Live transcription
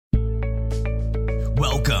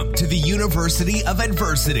Welcome to the University of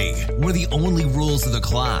Adversity, where the only rules of the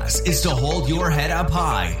class is to hold your head up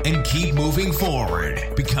high and keep moving forward.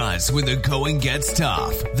 Because when the going gets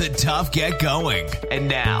tough, the tough get going. And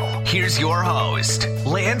now, here's your host,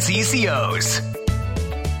 Lance Ecios.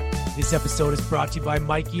 This episode is brought to you by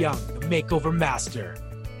Mike Young, the Makeover Master.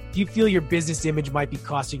 Do you feel your business image might be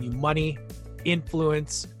costing you money,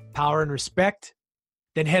 influence, power, and respect?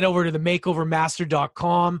 Then head over to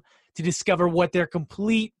themakeovermaster.com to discover what their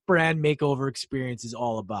complete brand makeover experience is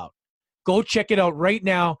all about. Go check it out right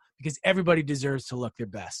now because everybody deserves to look their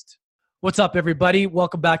best. What's up, everybody?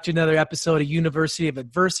 Welcome back to another episode of University of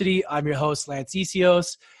Adversity. I'm your host, Lance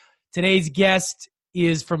Ecios. Today's guest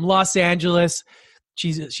is from Los Angeles.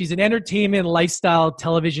 She's an entertainment lifestyle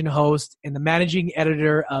television host and the managing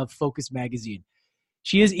editor of Focus Magazine.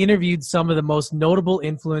 She has interviewed some of the most notable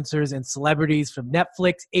influencers and celebrities from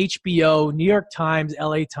Netflix, HBO, New York Times,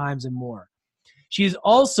 LA Times, and more. She is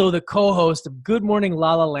also the co-host of Good Morning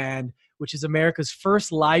La La Land, which is America's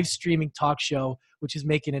first live streaming talk show, which is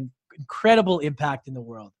making an incredible impact in the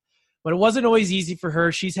world. But it wasn't always easy for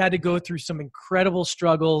her. She's had to go through some incredible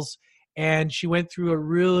struggles, and she went through a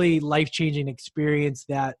really life-changing experience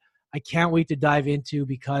that I can't wait to dive into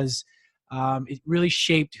because it really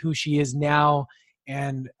shaped who she is now.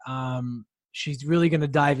 And she's really going to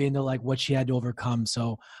dive into like what she had to overcome.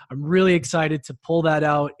 So I'm really excited to pull that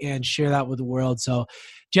out and share that with the world. So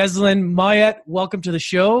Jessalyn Mayet, welcome to the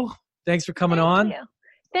show. Thanks for coming on.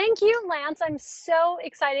 Thank you, Lance. I'm so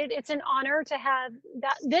excited. It's an honor to have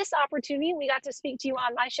this opportunity. We got to speak to you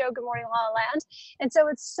on my show, Good Morning La La Land. And so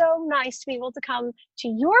it's so nice to be able to come to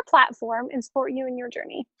your platform and support you in your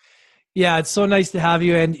journey. Yeah, it's so nice to have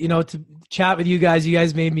you and, to chat with you guys. You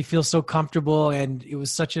guys made me feel so comfortable and it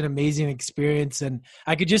was such an amazing experience. And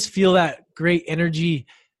I could just feel that great energy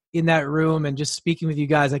in that room and just speaking with you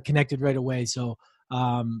guys, I connected right away. So,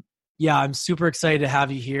 I'm super excited to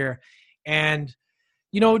have you here. And,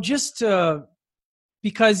 because,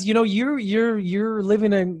 you're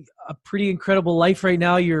living a pretty incredible life right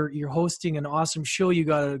now. You're hosting an awesome show. You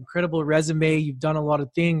got an incredible resume. You've done a lot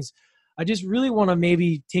of things. I just really want to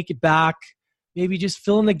maybe take it back, maybe just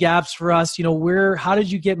fill in the gaps for us. How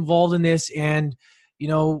did you get involved in this, and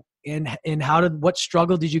what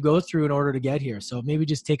struggle did you go through in order to get here? So maybe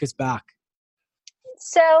just take us back.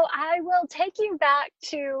 So I will take you back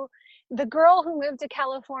to the girl who moved to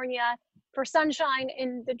California for sunshine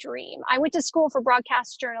in the dream. I went to school for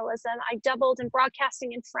broadcast journalism. I doubled in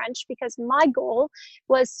broadcasting and French because my goal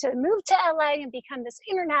was to move to LA and become this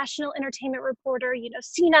international entertainment reporter,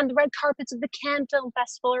 seen on the red carpets of the Cannes Film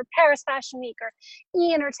Festival or Paris Fashion Week or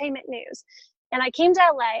E! Entertainment News. And I came to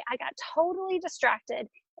LA, I got totally distracted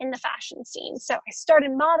in the fashion scene. So I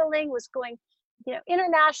started modeling, was going,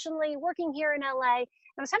 internationally, working here in LA. I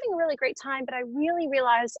was having a really great time, but I really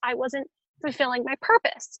realized I wasn't fulfilling my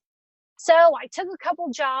purpose. So I took a couple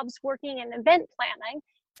jobs working in event planning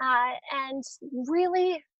and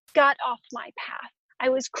really got off my path. I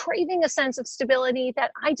was craving a sense of stability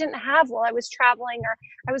that I didn't have while I was traveling or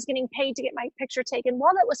I was getting paid to get my picture taken.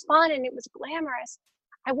 While that was fun and it was glamorous,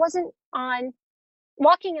 I wasn't on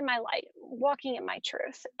walking in my light, walking in my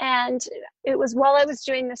truth. And it was while I was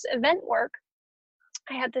doing this event work,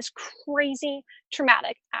 I had this crazy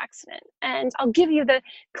traumatic accident, and I'll give you the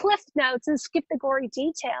cliff notes and skip the gory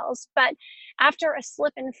details. But after a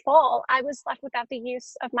slip and fall, I was left without the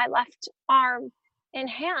use of my left arm and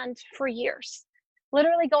hand for years,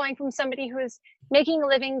 literally going from somebody who was making a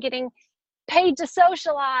living, getting paid to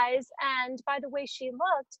socialize. And by the way she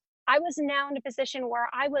looked, I was now in a position where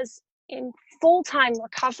I was in full-time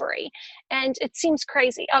recovery. And it seems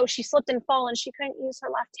crazy. Oh, she slipped and fell and she couldn't use her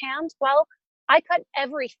left hand. Well, I cut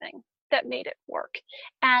everything that made it work.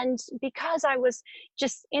 And because I was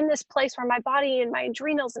just in this place where my body and my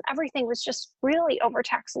adrenals and everything was just really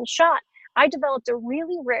overtaxed and shot, I developed a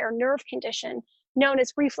really rare nerve condition known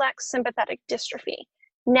as reflex sympathetic dystrophy.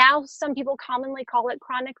 Now, some people commonly call it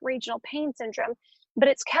chronic regional pain syndrome, but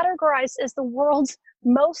it's categorized as the world's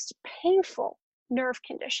most painful nerve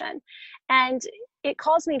condition. And it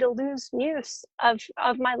caused me to lose use of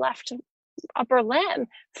my left upper limb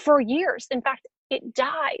for years. In fact, it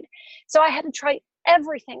died. So I had to try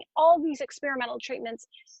everything, all these experimental treatments,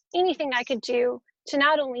 anything I could do to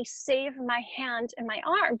not only save my hand and my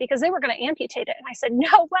arm, because they were going to amputate it. And I said,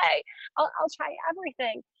 no way, I'll try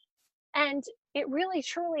everything. And it really,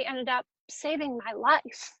 truly ended up saving my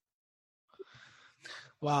life.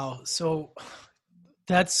 Wow. So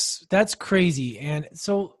that's crazy. And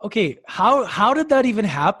so, okay, how did that even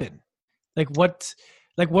happen?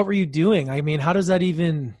 What were you doing? I mean, how does that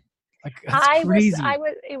even, that's crazy.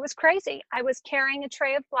 It was crazy. I was carrying a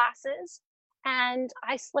tray of glasses and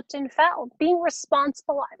I slipped and fell. Being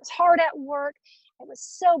responsible, I was hard at work, I was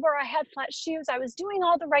sober, I had flat shoes, I was doing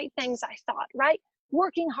all the right things, I thought, right?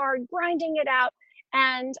 Working hard, grinding it out,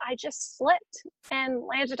 and I just slipped and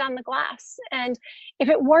landed on the glass. And if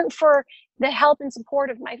it weren't for the help and support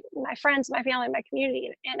of my friends, my family, my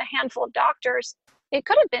community, and a handful of doctors, it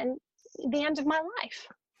could have been the end of my life.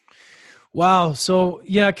 Wow. So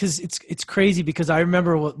yeah, because it's crazy, because I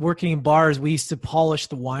remember working in bars, we used to polish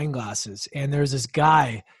the wine glasses, and there's this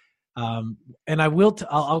guy, and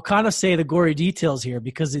I'll kind of say the gory details here,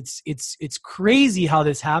 because it's crazy how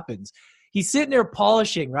this happens. He's sitting there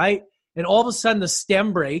polishing, right, and all of a sudden the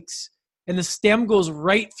stem breaks, and the stem goes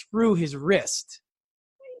right through his wrist.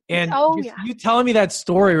 And you telling me that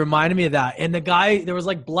story reminded me of that. And the guy, there was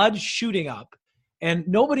like blood shooting up, and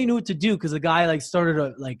nobody knew what to do, because the guy like started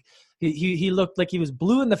to like. He looked like he was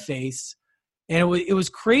blue in the face, and it was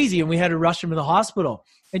crazy, and we had to rush him to the hospital.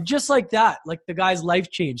 And just like that, like the guy's life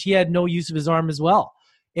changed. He had no use of his arm as well.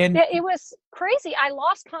 And it was crazy. I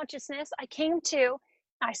lost consciousness. I came to,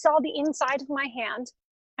 I saw the inside of my hand,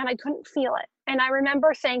 and I couldn't feel it. And I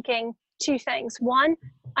remember thinking two things. One,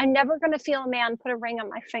 I'm never going to feel a man put a ring on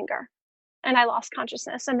my finger. And I lost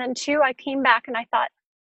consciousness. And then two, I came back and I thought,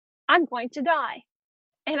 I'm going to die.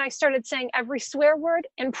 And I started saying every swear word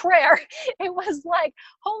in prayer. It was like,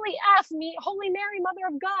 holy F me, Holy Mary,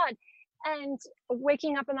 Mother of God, and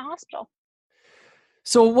waking up in the hospital.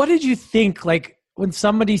 So what did you think, like, when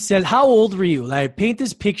somebody said, how old were you? Like, paint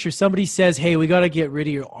this picture. Somebody says, hey, we got to get rid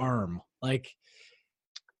of your arm. Like,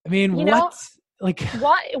 I mean, what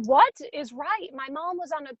is right? My mom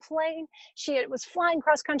was on a plane. She was flying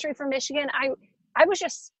cross country from Michigan. I was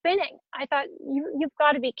just spinning. I thought, you've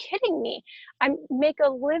got to be kidding me. I make a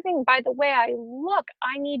living by the way I look.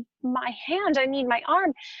 I need my hand. I need my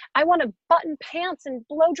arm. I want to button pants and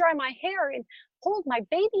blow dry my hair and hold my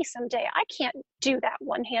baby someday. I can't do that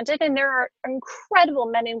one-handed. And there are incredible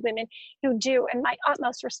men and women who do, and my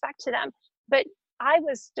utmost respect to them. But I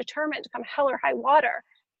was determined to come hell or high water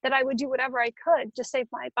that I would do whatever I could to save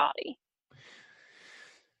my body.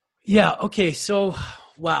 Yeah. Okay. So,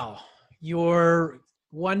 wow.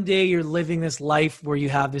 One day you're living this life where you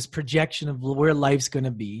have this projection of where life's going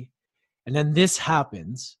to be. And then this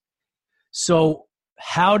happens. So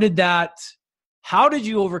how did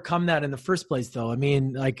you overcome that in the first place though? I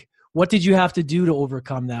mean, like, what did you have to do to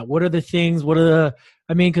overcome that? What are the things,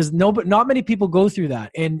 because not many people go through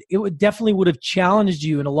that, and it definitely would have challenged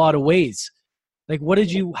you in a lot of ways. Like,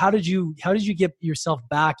 how did you get yourself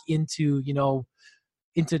back into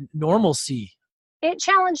normalcy? It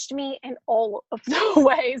challenged me in all of the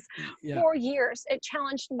ways. For years. It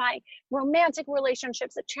challenged my romantic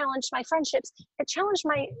relationships. It challenged my friendships. It challenged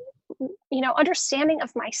my, understanding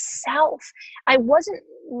of myself. I wasn't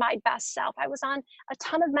my best self. I was on a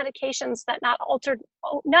ton of medications that not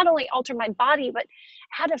only altered my body, but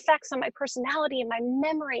had effects on my personality and my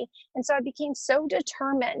memory. And so I became so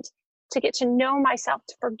determined to get to know myself,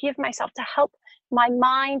 to forgive myself, to help my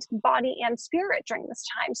mind, body, and spirit during this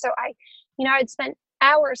time. So I'd spent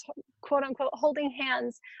hours, quote unquote, holding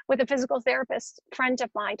hands with a physical therapist friend of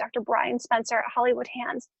mine, Dr. Brian Spencer at Hollywood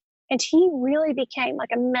Hands. And he really became like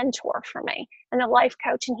a mentor for me and a life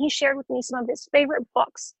coach. And he shared with me some of his favorite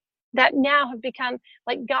books that now have become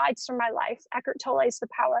like guides for my life. Eckhart Tolle's The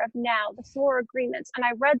Power of Now, The Four Agreements. And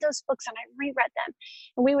I read those books and I reread them.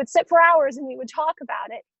 And we would sit for hours and we would talk about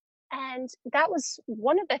it. And that was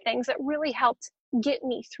one of the things that really helped get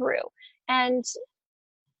me through. And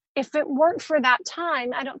if it weren't for that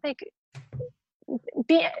time, I don't think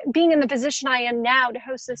being in the position I am now to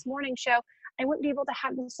host this morning show, I wouldn't be able to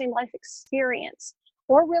have the same life experience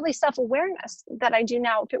or really self-awareness that I do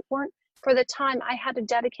now if it weren't for the time I had to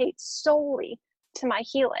dedicate solely to my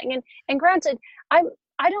healing. And granted, I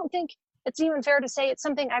don't think it's even fair to say it's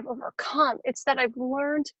something I've overcome. It's that I've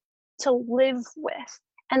learned to live with,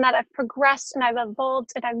 and that I've progressed and I've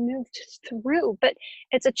evolved and I've moved through. But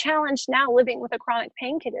it's a challenge now living with a chronic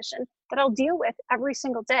pain condition that I'll deal with every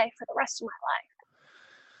single day for the rest of my life.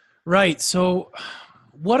 Right. So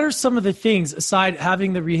what are some of the things, aside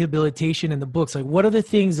having the rehabilitation and the books, like what are the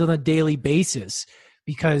things on a daily basis?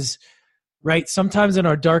 Because, right, sometimes in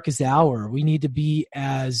our darkest hour, we need to be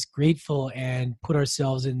as grateful and put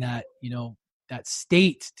ourselves in that, that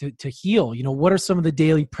state to heal. What are some of the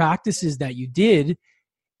daily practices that you did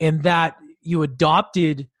and that you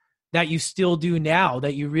adopted, that you still do now,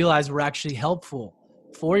 that you realize were actually helpful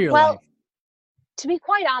for your life? To be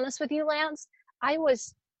quite honest with you, Lance, I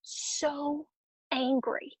was so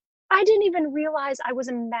angry. I didn't even realize I was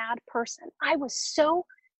a mad person. I was so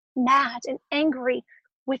mad and angry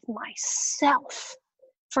with myself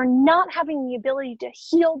for not having the ability to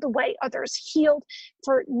heal the way others healed,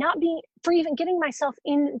 for even getting myself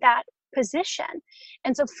in that position.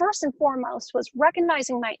 And so first and foremost was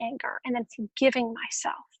recognizing my anger and then forgiving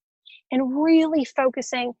myself and really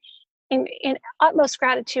focusing in utmost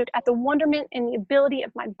gratitude at the wonderment and the ability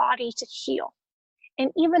of my body to heal.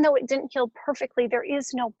 And even though it didn't heal perfectly, there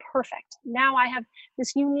is no perfect. Now I have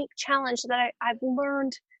this unique challenge that I've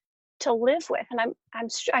learned to live with, and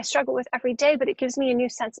I struggle with every day, but it gives me a new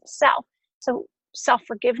sense of self. So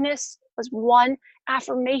self-forgiveness was one.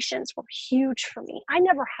 Affirmations were huge for me. I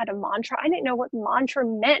never had a mantra. I didn't know what mantra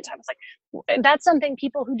meant. I was like, that's something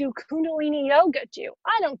people who do Kundalini yoga do.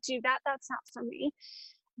 I don't do that. That's not for me.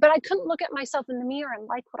 But I couldn't look at myself in the mirror and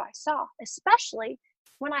like what I saw, especially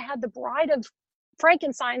when I had the Bride of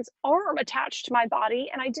Frankenstein's arm attached to my body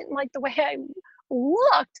and I didn't like the way I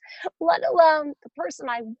looked, let alone the person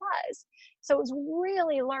I was. So it was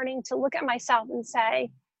really learning to look at myself and say,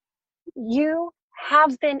 you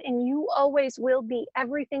have been and you always will be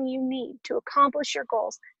everything you need to accomplish your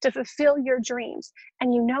goals, to fulfill your dreams.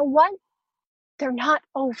 And you know what? They're not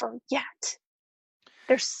over yet.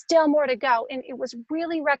 There's still more to go. And it was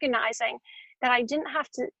really recognizing that I didn't have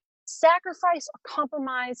to sacrifice or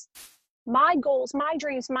compromise my goals, my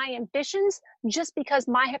dreams, my ambitions, just because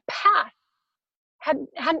my path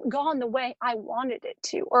hadn't gone the way I wanted it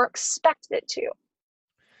to or expected it to.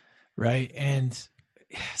 Right. And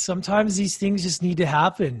sometimes these things just need to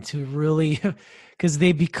happen to really, because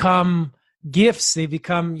they become gifts. They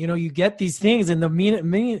become, you get these things, and the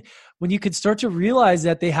minute when you could start to realize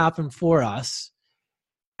that they happen for us,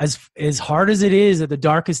 as hard as it is at the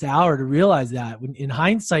darkest hour to realize that, when in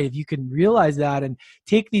hindsight, if you can realize that and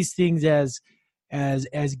take these things as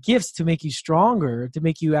gifts to make you stronger, to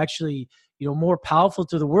make you actually, more powerful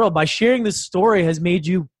to the world. By sharing this story has made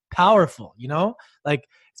you powerful, like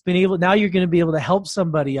now you're going to be able to help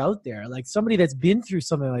somebody out there, like somebody that's been through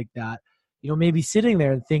something like that, maybe sitting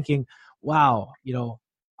there and thinking, wow,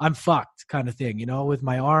 I'm fucked kind of thing, with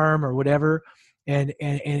my arm or whatever. And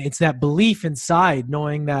it's that belief inside,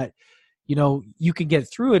 knowing that, you can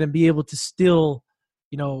get through it and be able to still,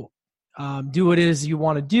 do what it is you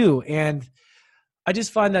want to do. And I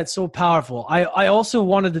just find that so powerful. I also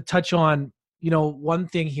wanted to touch on, one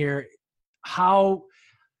thing here,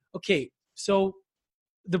 so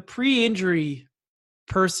the pre-injury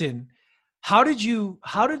person, how did you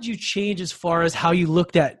change as far as how you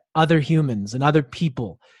looked at other humans and other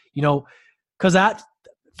people, because that,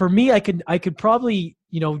 for me, I could probably,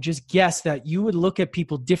 just guess that you would look at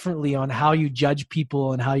people differently on how you judge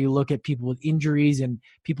people and how you look at people with injuries and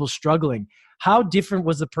people struggling. How different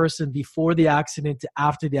was the person before the accident to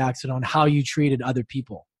after the accident on how you treated other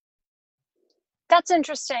people? That's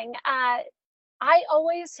interesting. I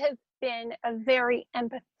always have been a very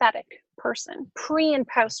empathetic person, pre and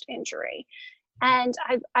post injury. And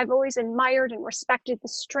I've always admired and respected the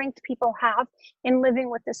strength people have in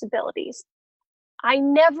living with disabilities. I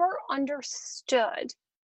never understood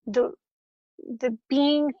the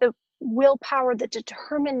willpower, the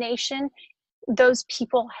determination those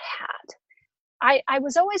people had. I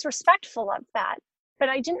was always respectful of that, but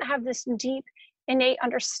I didn't have this deep, innate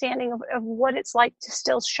understanding of what it's like to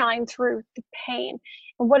still shine through the pain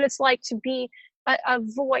and what it's like to be a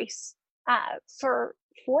voice for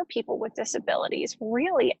people with disabilities.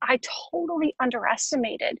 Really, I totally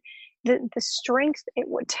underestimated the strength it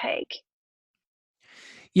would take.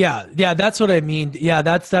 Yeah, that's what I mean. Yeah,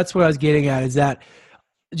 that's what I was getting at, is that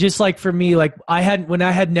just like for me, like when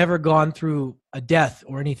I had never gone through a death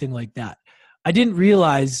or anything like that, I didn't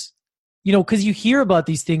realize, because you hear about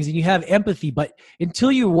these things and you have empathy, but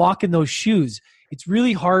until you walk in those shoes, it's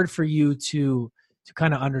really hard for you to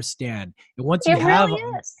kind of understand. And once you have,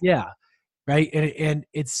 yeah, right. And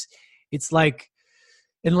it's like,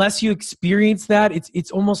 unless you experience that,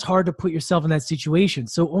 it's almost hard to put yourself in that situation.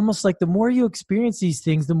 So almost like the more you experience these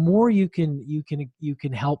things, the more you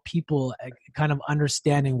can help people kind of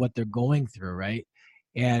understanding what they're going through, right?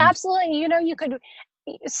 And absolutely, you could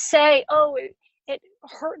say, "Oh, it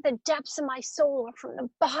hurt the depths of my soul, or from the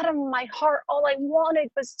bottom of my heart, all I wanted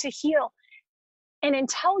was to heal." And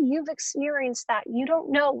until you've experienced that, you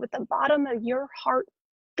don't know what the bottom of your heart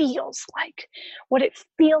feels like, what it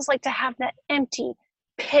feels like to have that empty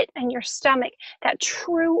pit in your stomach, that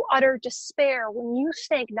true utter despair when you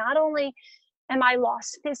think, not only am I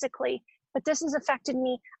lost physically, but this has affected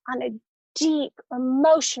me on a deep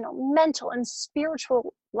emotional, mental, and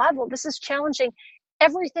spiritual level. This is challenging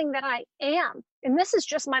everything that I am, and this is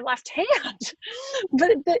just my left hand.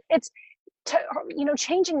 but it's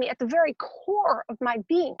changing me at the very core of my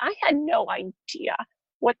being. I had no idea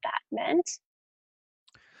what that meant.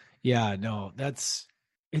 Yeah, no, that's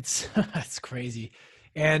It's it's crazy.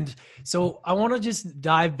 And so I want to just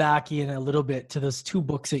dive back in a little bit to those two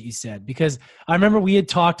books that you said, because I remember we had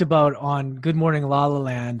talked about on Good Morning La La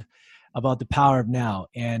Land about the power of now.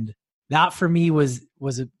 And that for me was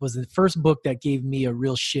the first book that gave me a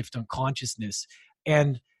real shift on consciousness.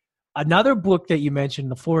 And another book that you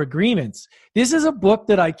mentioned, The Four Agreements, this is a book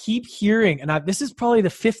that I keep hearing, and this is probably the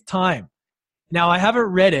fifth time. Now I haven't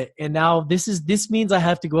read it, and now this means I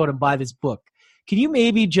have to go out and buy this book. Can you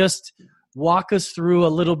maybe just walk us through a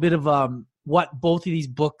little bit of what both of these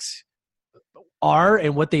books are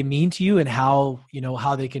and what they mean to you, and how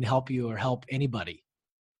they can help you or help anybody?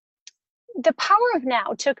 The Power of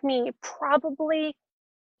Now took me probably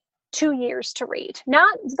 2 years to read.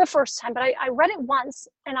 Not the first time, but I read it once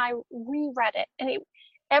and I reread it. And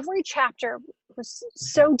every chapter was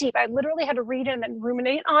so deep. I literally had to read it and then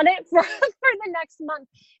ruminate on it for the next month,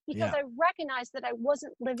 because I recognized that I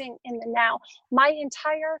wasn't living in the now. My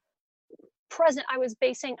entire present I was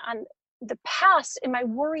basing on the past and my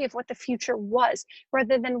worry of what the future was,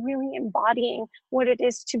 rather than really embodying what it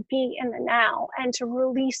is to be in the now and to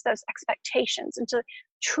release those expectations and to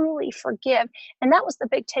truly forgive. And that was the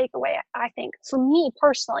big takeaway, I think, for me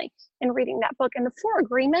personally in reading that book. And The Four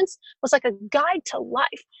Agreements was like a guide to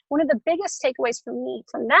life. One of the biggest takeaways for me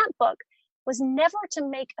from that book was never to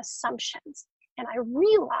make assumptions. And I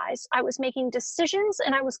realized I was making decisions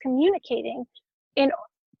and I was communicating in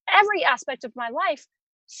every aspect of my life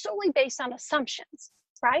solely based on assumptions,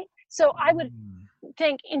 right? So I would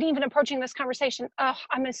think, and even approaching this conversation,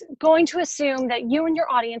 I'm going to assume that you and your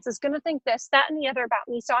audience is going to think this, that, and the other about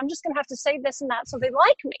me. So I'm just going to have to say this and that so they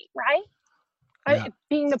like me, right? Yeah.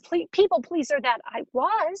 Being the people pleaser that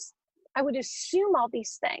I would assume all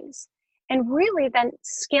these things. And really then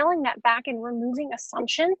scaling that back and removing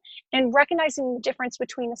assumption and recognizing the difference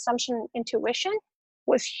between assumption and intuition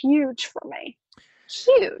was huge for me.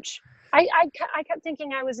 Huge. I kept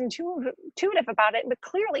thinking I was intuitive about it, but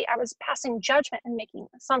clearly I was passing judgment and making an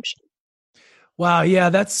assumption. Wow. Yeah,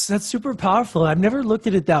 that's super powerful. I've never looked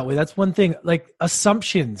at it that way. That's one thing, like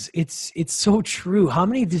assumptions. It's so true. How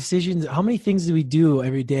many things do we do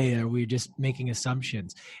every day? Are we just making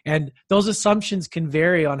assumptions? And those assumptions can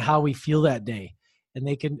vary on how we feel that day, and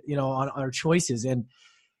they can, on our choices. And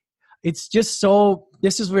it's just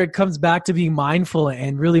this is where it comes back to being mindful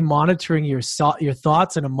and really monitoring your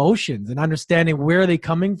thoughts and emotions and understanding where are they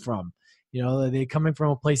coming from. Are they coming from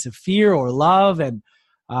a place of fear or love? And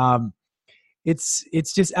it's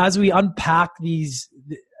just as we unpack these,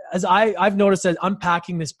 as I've noticed that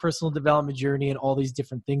unpacking this personal development journey and all these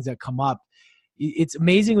different things that come up, it's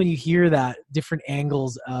amazing when you hear that different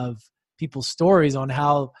angles of people's stories on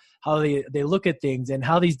how they look at things and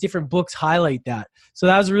how these different books highlight that. So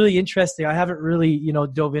that was really interesting. I haven't really,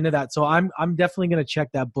 dove into that. So I'm definitely going to check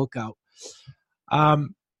that book out.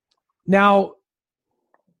 Now,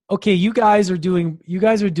 okay, you guys are doing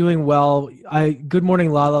well. Good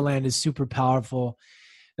Morning La La Land is super powerful.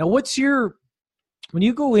 Now, when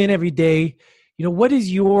you go in every day, what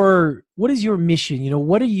is your mission?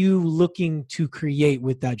 What are you looking to create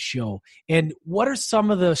with that show? And what are some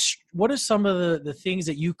of the things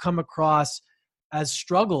that you come across as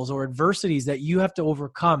struggles or adversities that you have to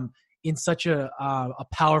overcome in such a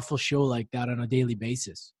powerful show like that on a daily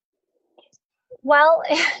basis? Well,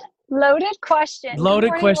 loaded question.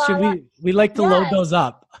 Loaded question. We like to load those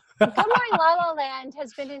up. Good Morning La La Land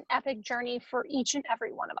has been an epic journey for each and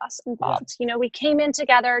every one of us involved. Yeah. We came in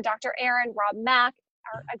together, Dr. Aaron, Rob Mack,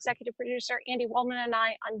 our executive producer, Andy Waldman, and I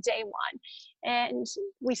on day one. And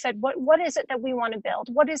we said, what is it that we want to build?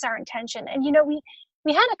 What is our intention? And,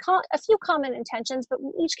 we had a few common intentions, but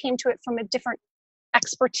we each came to it from a different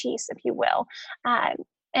expertise, if you will,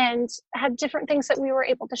 and had different things that we were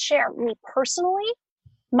able to share. Me personally,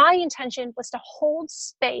 my intention was to hold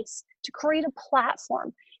space, to create a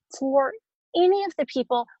platform for any of the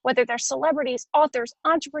people, whether they're celebrities, authors,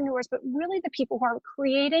 entrepreneurs, but really the people who are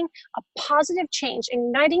creating a positive change,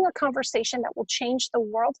 igniting a conversation that will change the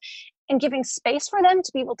world, and giving space for them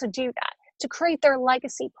to be able to do that, to create their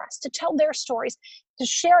legacy press, to tell their stories, to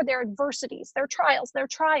share their adversities, their trials, their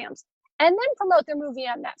triumphs, and then promote their movie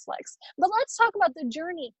on Netflix. But let's talk about the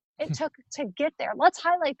journey it took to get there. Let's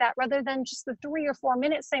highlight that rather than just the 3 or 4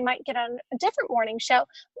 minutes they might get on a different morning show.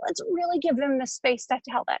 Let's really give them the space to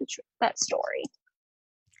tell that story.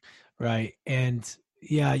 Right. And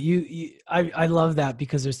yeah, I love that,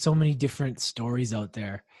 because there's so many different stories out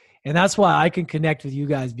there. And that's why I can connect with you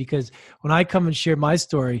guys, because when I come and share my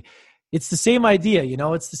story, it's the same idea,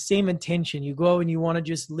 it's the same intention. You go and you want to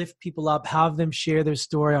just lift people up, have them share their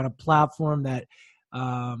story on a platform that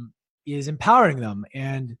is empowering them.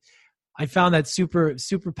 And I found that super,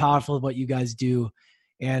 super powerful what you guys do.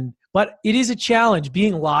 But it is a challenge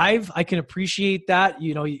being live. I can appreciate that.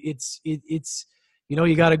 It's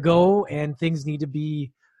you got to go and things need to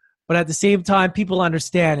be, but at the same time, people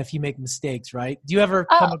understand if you make mistakes, right? Do you ever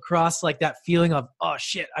come across like that feeling of, oh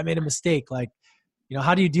shit, I made a mistake? Like,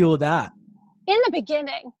 how do you deal with that? In the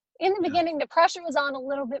beginning, the pressure was on a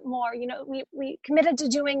little bit more. We committed to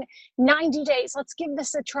doing 90 days. Let's give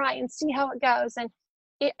this a try and see how it goes. And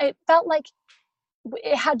it felt like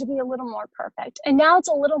it had to be a little more perfect. And now it's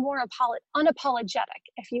a little more unapologetic,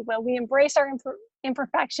 if you will. We embrace our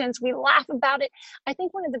imperfections. We laugh about it. I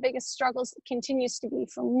think one of the biggest struggles that continues to be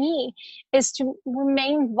for me is to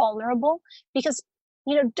remain vulnerable because,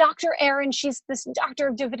 Dr. Erin, she's this doctor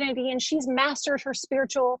of divinity and she's mastered her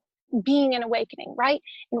spiritual being and awakening, right?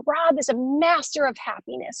 And Rob is a master of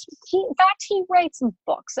happiness. In fact, he writes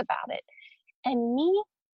books about it. And me,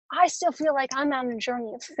 I still feel like I'm on a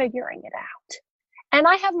journey of figuring it out. And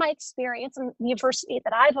I have my experience and the adversity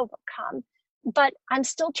that I've overcome, but I'm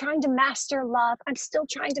still trying to master love. I'm still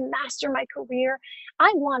trying to master my career.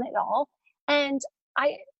 I want it all. And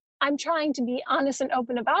I'm trying to be honest and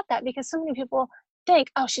open about that because so many people think,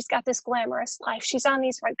 oh, she's got this glamorous life. She's on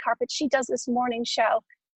these red carpets. She does this morning show.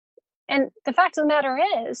 And the fact of the matter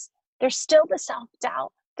is, there's still the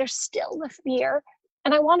self-doubt. There's still the fear.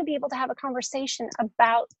 And I want to be able to have a conversation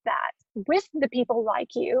about that with the people like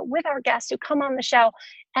you, with our guests who come on the show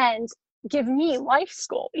and give me life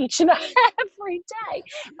school each and every day.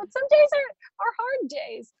 But some days are hard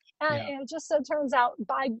days. And it just so turns out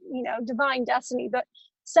by, divine destiny that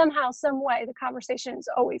somehow, some way, the conversation is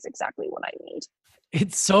always exactly what I need.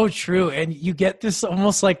 It's so true. And you get this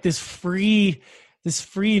almost like this free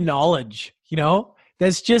knowledge,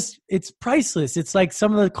 that's just, it's priceless. It's like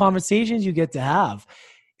some of the conversations you get to have.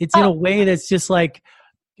 It's in a way that's just like,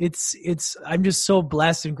 I'm just so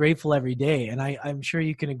blessed and grateful every day. And I'm sure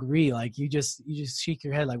you can agree. Like you just shake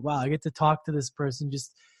your head like, wow, I get to talk to this person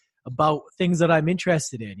just about things that I'm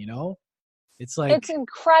interested in, It's like, it's an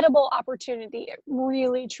incredible opportunity. It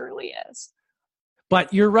really, truly is.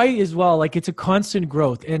 But you're right as well. Like it's a constant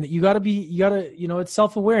growth and you gotta, it's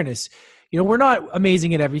self-awareness. We're not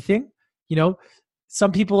amazing at everything.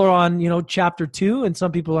 Some people are on, chapter 2 and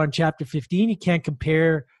some people are on chapter 15. You can't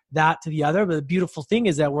compare that to the other. But the beautiful thing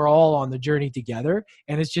is that we're all on the journey together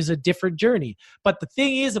and it's just a different journey. But the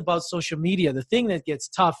thing is about social media, the thing that gets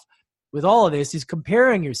tough with all of this is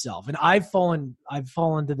comparing yourself. And I've fallen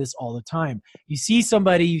to this all the time. You see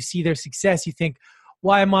somebody, you see their success, you think,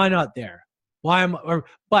 why am I not there?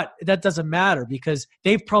 But that doesn't matter because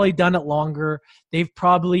they've probably done it longer. They've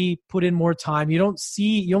probably put in more time. You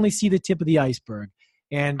only see the tip of the iceberg.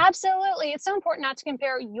 And absolutely. It's so important not to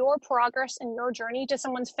compare your progress and your journey to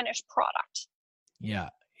someone's finished product. Yeah.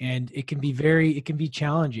 And it can be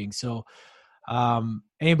challenging. So,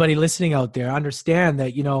 anybody listening out there, understand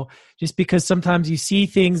that, just because sometimes you see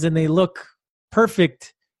things and they look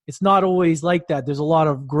perfect, it's not always like that. There's a lot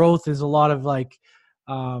of growth. There's a lot of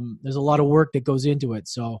there's a lot of work that goes into it.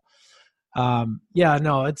 So,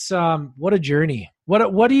 it's, what a journey.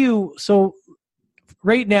 What do you, so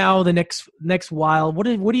right now, the next while, what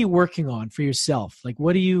are you working on for yourself? Like,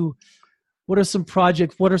 what are some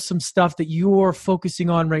projects? What are some stuff that you are focusing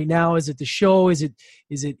on right now? Is it the show? Is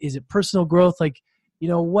it personal growth? Like,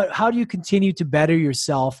 how do you continue to better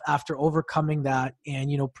yourself after overcoming that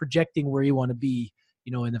and, projecting where you want to be,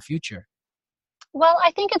 in the future? Well,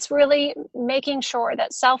 I think it's really making sure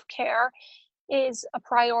that self-care is a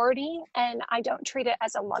priority and I don't treat it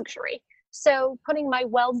as a luxury. So putting my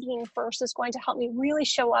well-being first is going to help me really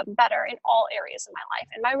show up better in all areas of my life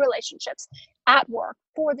and my relationships, at work,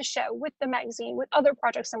 for the show, with the magazine, with other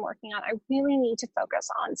projects I'm working on. I really need to focus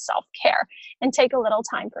on self-care and take a little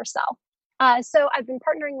time for self. So I've been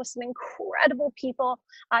partnering with some incredible people.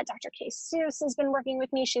 Dr. Kay Seuss has been working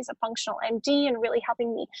with me. She's a functional MD and really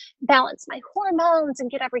helping me balance my hormones and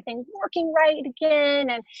get everything working right again.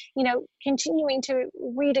 And, continuing to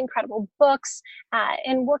read incredible books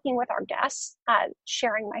and working with our guests,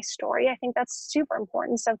 sharing my story. I think that's super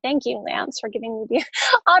important. So thank you, Lance, for giving me the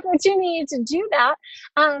opportunity to do that.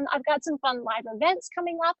 I've got some fun live events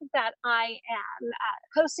coming up that I am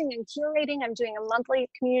hosting and curating. I'm doing a monthly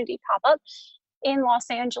community pop-up in Los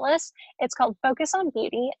Angeles. It's called Focus on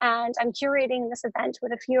Beauty, and I'm curating this event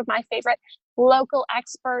with a few of my favorite local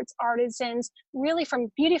experts, artisans, really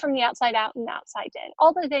from beauty from the outside out and outside in.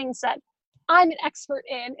 All the things that I'm an expert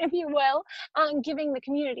in, if you will, giving the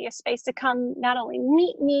community a space to come not only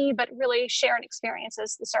meet me, but really share and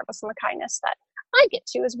experiences the service and the kindness that I get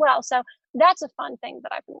to as well. So that's a fun thing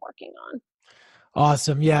that I've been working on.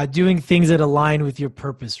 Awesome. Yeah. Doing things that align with your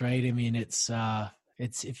purpose, right? I mean, it's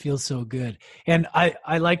It feels so good. And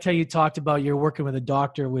I liked how you talked about you're working with a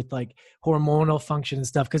doctor with like hormonal function and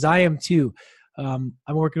stuff, because I am too. I'm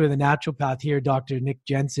working with a naturopath here, Dr. Nick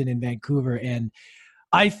Jensen in Vancouver. And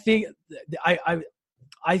I think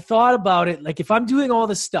I thought about it, like if I'm doing all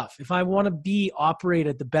this stuff, if I want to operate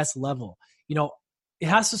at the best level, it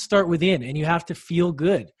has to start within, and you have to feel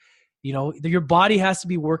good. Your body has to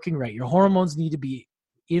be working right. Your hormones need to be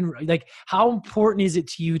in. Like, how important is it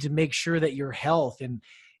to you to make sure that your health and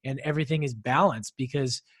everything is balanced?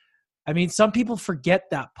 Because I mean, some people forget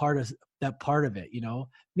that part of it.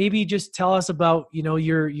 Maybe just tell us about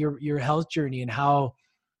your health journey and how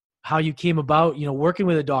you came about working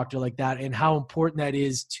with a doctor like that, and how important that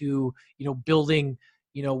is to building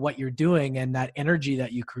what you're doing and that energy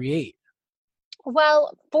that you create.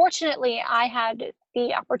 Well, fortunately, I had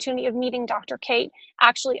the opportunity of meeting Dr. Kate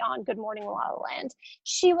actually on Good Morning La La Land.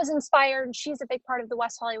 She was inspired. She's a big part of the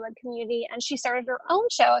West Hollywood community, and she started her own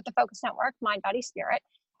show at the Focus Network, Mind, Body, Spirit.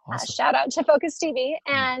 Awesome. Shout out to Focus TV.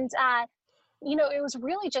 And, it was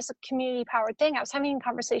really just a community-powered thing. I was having a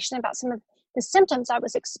conversation about some of the symptoms I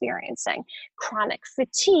was experiencing: chronic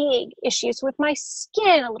fatigue, issues with my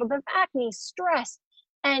skin, a little bit of acne, stress.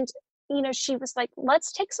 And she was like,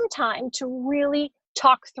 let's take some time to really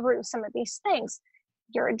talk through some of these things.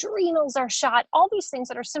 Your adrenals are shot, all these things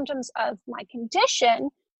that are symptoms of my condition,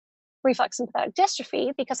 reflex sympathetic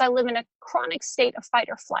dystrophy, because I live in a chronic state of fight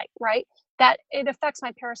or flight, right? That it affects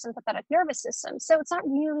my parasympathetic nervous system. So it's not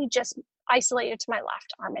really just isolated to my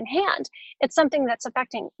left arm and hand. It's something that's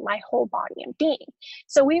affecting my whole body and being.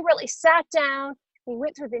 So we really sat down, we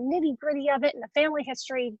went through the nitty gritty of it and the family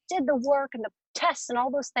history, did the work and the tests and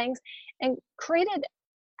all those things, and created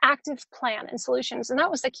active plan and solutions. And that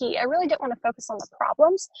was the key. I really didn't want to focus on the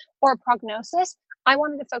problems or prognosis. I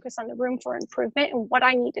wanted to focus on the room for improvement and what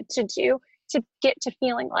I needed to do to get to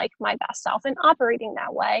feeling like my best self and operating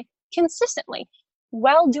that way consistently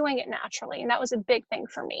while doing it naturally. And that was a big thing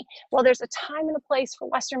for me. Well, there's a time and a place for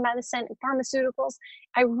Western medicine and pharmaceuticals.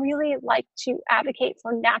 I really like to advocate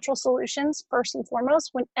for natural solutions first and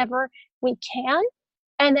foremost whenever we can,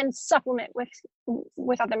 and then supplement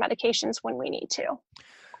with other medications when we need to.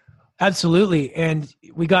 Absolutely. And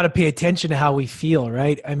we got to pay attention to how we feel,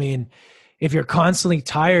 right? I mean, if you're constantly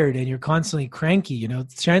tired and you're constantly cranky,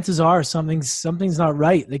 chances are something's not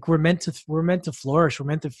right. Like we're meant to flourish. We're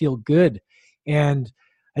meant to feel good. And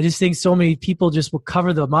I just think so many people just will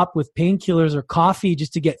cover them up with painkillers or coffee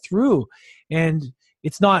just to get through. And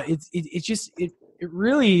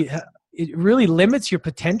it really limits your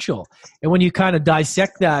potential. And when you kind of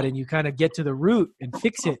dissect that and you kind of get to the root and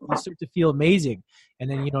fix it, you start to feel amazing. And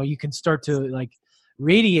then, you can start to like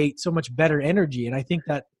radiate so much better energy. And I think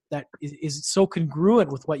that is so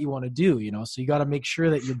congruent with what you want to do, so you got to make sure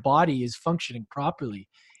that your body is functioning properly.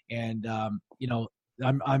 And,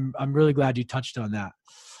 I'm really glad you touched on that.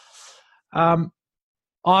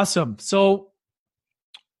 Awesome. So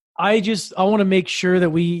I want to make sure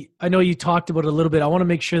that I know you talked about it a little bit. I want to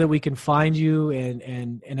make sure that we can find you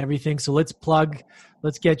and everything. So let's get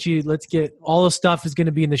all the stuff is going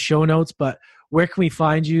to be in the show notes, but where can we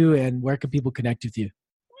find you and where can people connect with you?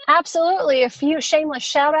 Absolutely. A few shameless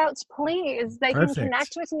shout outs, please. They Perfect. Can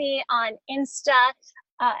connect with me on Insta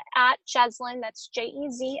at Jezlyn. That's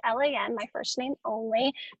Jezlan, my first name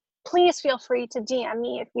only. Please feel free to DM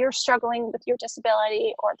me if you're struggling with your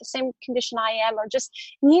disability or the same condition I am, or just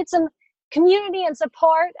need some community and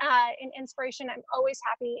support and inspiration. I'm always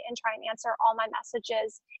happy and try and answer all my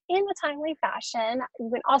messages in a timely fashion.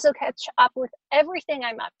 You can also catch up with everything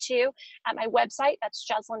I'm up to at my website. That's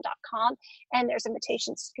jezlyn.com. And there's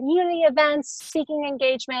invitations to community events, speaking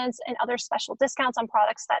engagements, and other special discounts on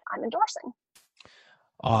products that I'm endorsing.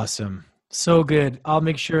 Awesome. So good. I'll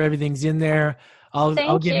make sure everything's in there. I'm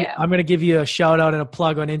going to give you a shout out and a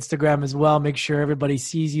plug on Instagram as well. Make sure everybody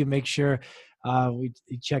sees you. Make sure we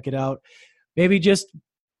check it out. Maybe just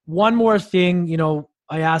one more thing.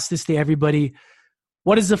 I ask this to everybody.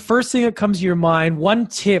 What is the first thing that comes to your mind? One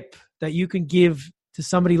tip that you can give to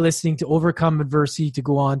somebody listening to overcome adversity, to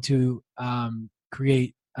go on to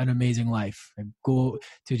create an amazing life and go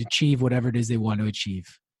to achieve whatever it is they want to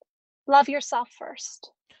achieve. Love yourself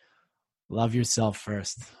first. Love yourself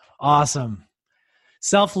first. Awesome.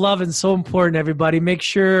 Self-love is so important, everybody. Make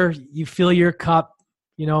sure you fill your cup,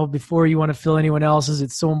 before you want to fill anyone else's.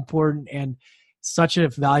 It's so important and such a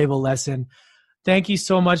valuable lesson. Thank you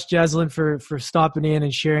so much, Jezlyn, for stopping in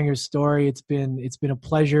and sharing your story. It's been a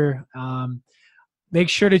pleasure. Make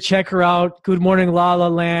sure to check her out. Good Morning La La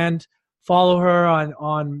Land. Follow her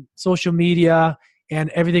on social media, and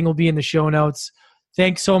everything will be in the show notes.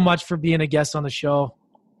 Thanks so much for being a guest on the show.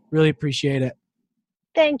 Really appreciate it.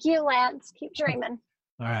 Thank you, Lance. Keep dreaming.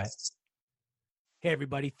 All right. Hey,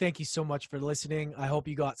 everybody. Thank you so much for listening. I hope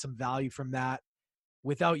you got some value from that.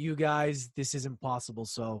 Without you guys, this isn't possible.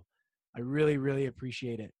 So I really, really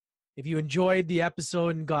appreciate it. If you enjoyed the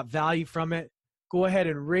episode and got value from it, go ahead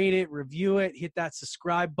and rate it, review it, hit that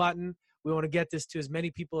subscribe button. We want to get this to as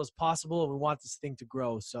many people as possible, and we want this thing to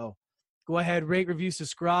grow. So go ahead, rate, review,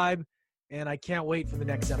 subscribe, and I can't wait for the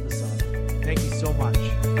next episode. Thank you so much.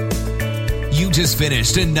 You just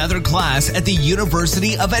finished another class at the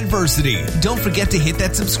University of Adversity. Don't forget to hit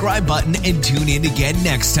that subscribe button and tune in again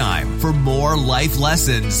next time for more life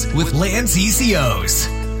lessons with Lance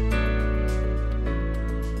ECOs.